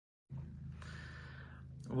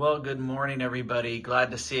Well, good morning, everybody.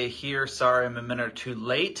 Glad to see you here. Sorry I'm a minute or two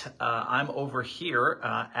late. I'm over here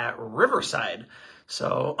at Riverside.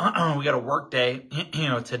 So we got a work day,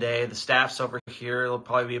 today. The staff's over here. It'll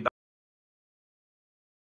probably be about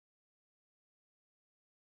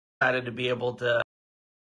excited to be able to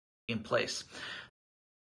be in place.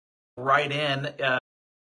 Right in.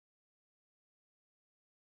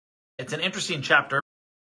 It's an interesting chapter.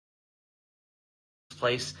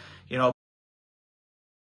 Place,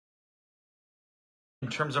 in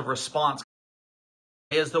terms of response,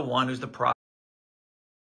 is the one who's the prophet.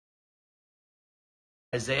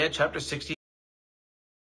 Isaiah chapter 61.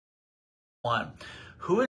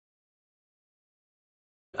 Who is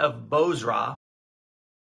of Bozrah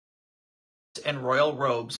and royal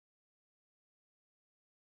robes,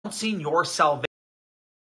 announcing your salvation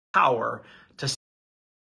power to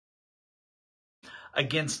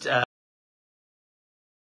against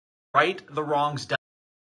right the wrongs done.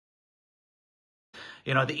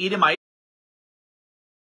 The Edomite,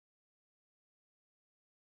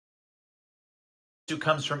 who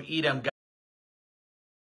comes from Edom,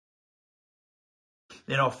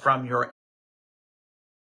 from your,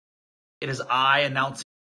 it is I announcing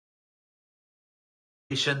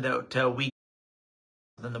that we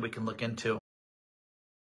that we can look into.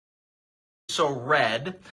 So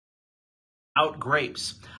red out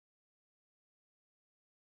grapes.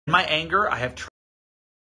 In my anger, I have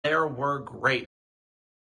there were grapes.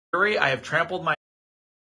 In fury, I have trampled my.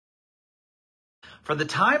 For the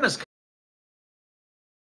time has come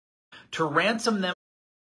to ransom them.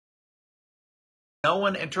 No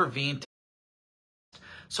one intervened.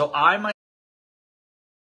 So I myself,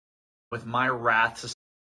 with my wrath,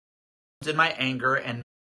 in my anger and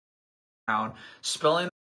down, spilling.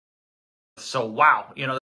 So wow,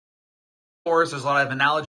 of course, there's a lot of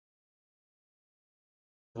analogy.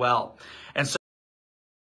 Well, and so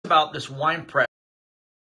about this wine press.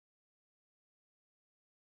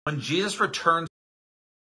 When Jesus returns,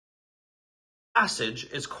 the passage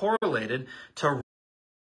is correlated to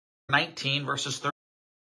 19 verses 30.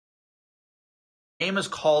 The name is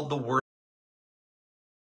called the word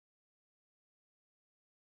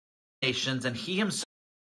nations, and he himself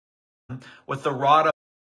with the rod of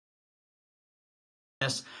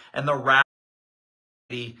and the wrath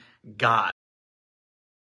of God.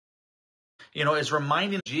 Is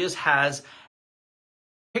reminding Jesus has a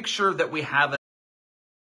picture that we have a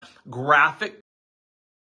graphic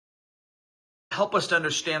help us to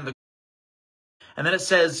understand the. And then it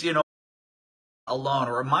says, alone.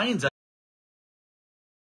 It reminds us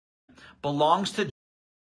belongs to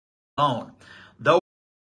alone. Though,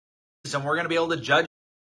 and we're going to be able to judge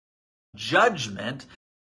judgment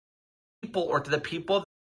people or to the people that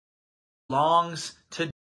belongs to.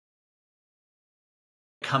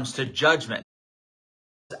 Comes to judgment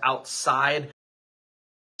outside,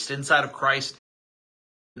 inside of Christ,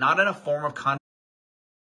 not in a form of conduct,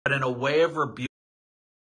 but in a way of rebuke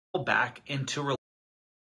back into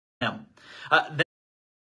him. Then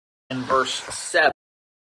in verse 7,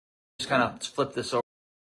 just kind of flip this over.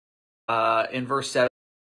 In verse 7,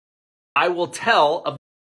 I will tell of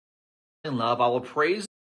in love, I will praise,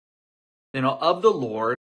 of the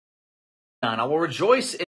Lord, and I will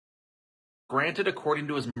rejoice in granted according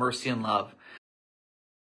to his mercy and love.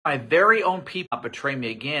 My very own people betray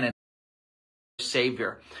me again, and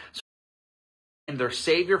Savior. So, and their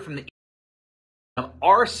Savior from the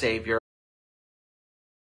our Savior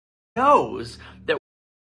knows that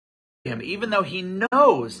him, even though he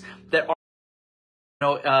knows that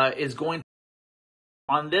our, is going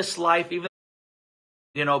on this life, even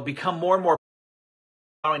become more and more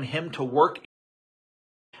allowing him to work.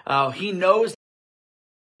 He knows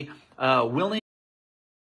willing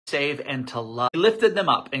to save and to love. He lifted them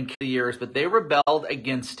up in the years, but they rebelled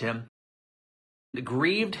against him,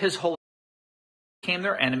 grieved his holy, became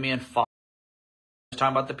their enemy and fought. I was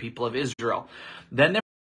talking about the people of Israel. Then there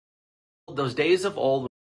those days of old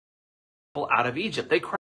people out of Egypt. They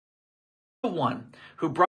cried, the one who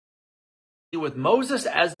brought with Moses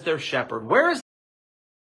as their shepherd. Where is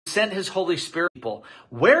the sent his Holy Spirit people?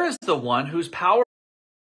 Where is the one whose power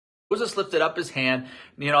Moses lifted up his hand?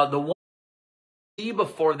 The one see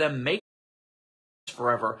before them make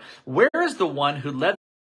forever. Where is the one who led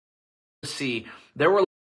the sea? There were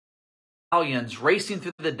stallions racing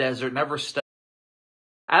through the desert, never stopped.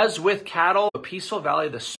 As with cattle, a peaceful valley,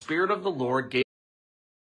 the Spirit of the Lord gave.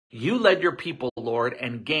 You led your people, Lord,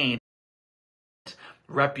 and gained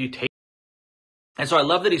reputation. And so I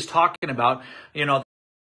love that he's talking about, the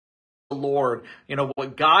Lord,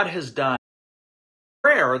 what God has done.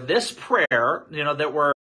 This prayer, that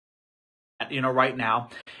we're, right now,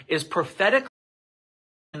 is prophetic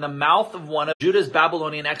in the mouth of one of Judah's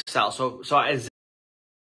Babylonian exile. So as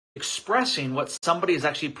expressing what somebody is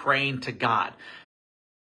actually praying to God.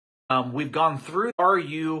 We've gone through, are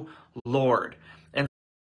you Lord? And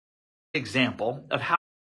example of how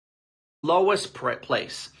lowest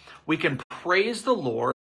place we can praise the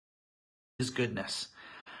Lord, his goodness.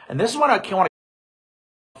 And this is what I want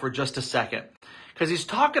to for just a second, because he's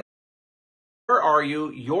talking, where are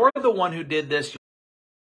you? You're the one who did this.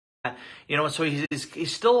 So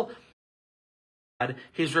he's still,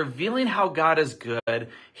 he's revealing how God is good.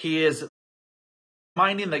 He is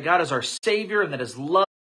reminding that God is our Savior and that his love,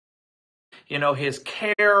 his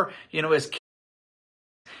care,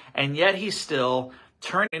 and yet he's still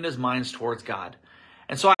turning his minds towards God.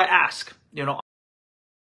 And so I ask,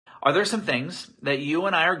 are there some things that you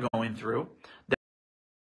and I are going through that,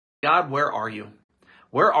 God, where are you?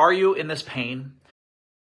 Where are you in this pain,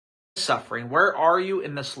 suffering? Where are you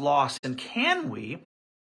in this loss? And can we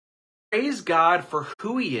praise God for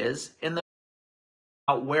who he is in the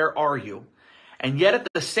where are you? And yet at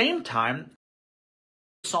the same time,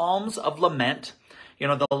 Psalms of lament,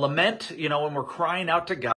 the lament, when we're crying out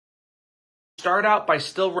to God, start out by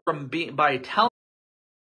by telling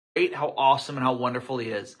great how awesome and how wonderful he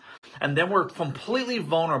is. And then we're completely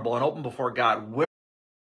vulnerable and open before God. What's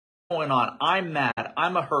going on? I'm mad.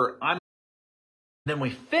 I'm hurt. Then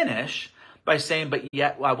we finish by saying, but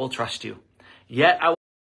yet I will trust you. Yet I will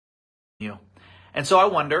trust you. And so I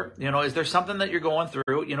wonder, is there something that you're going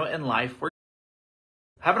through, in life where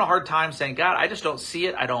you're having a hard time saying, God, I just don't see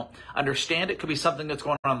it. I don't understand it. Could be something that's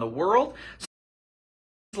going on in the world,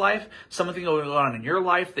 life, something going on in your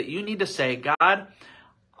life that you need to say, God,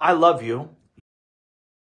 I love you.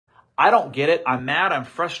 I don't get it. I'm mad. I'm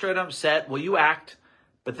frustrated. I'm upset. Will you act?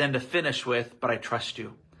 But then to finish with, but I trust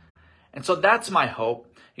you. And so that's my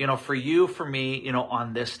hope, for you, for me,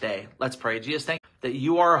 on this day. Let's pray. Jesus, thank you that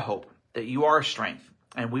you are a hope, that you are a strength,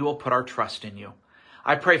 and we will put our trust in you.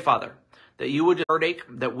 I pray, Father, that you would just heartache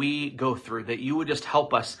that we go through, that you would just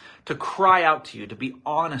help us to cry out to you, to be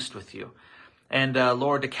honest with you, and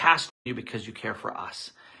Lord, to cast you because you care for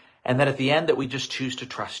us. And that at the end that we just choose to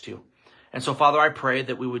trust you. And so, Father, I pray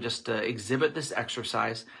that we would just exhibit this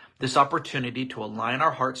exercise, this opportunity to align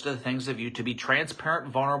our hearts to the things of you, to be transparent,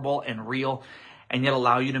 vulnerable, and real, and yet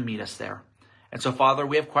allow you to meet us there. And so, Father,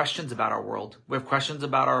 we have questions about our world. We have questions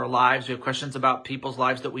about our lives. We have questions about people's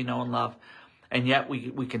lives that we know and love. And yet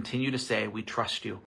we continue to say we trust you.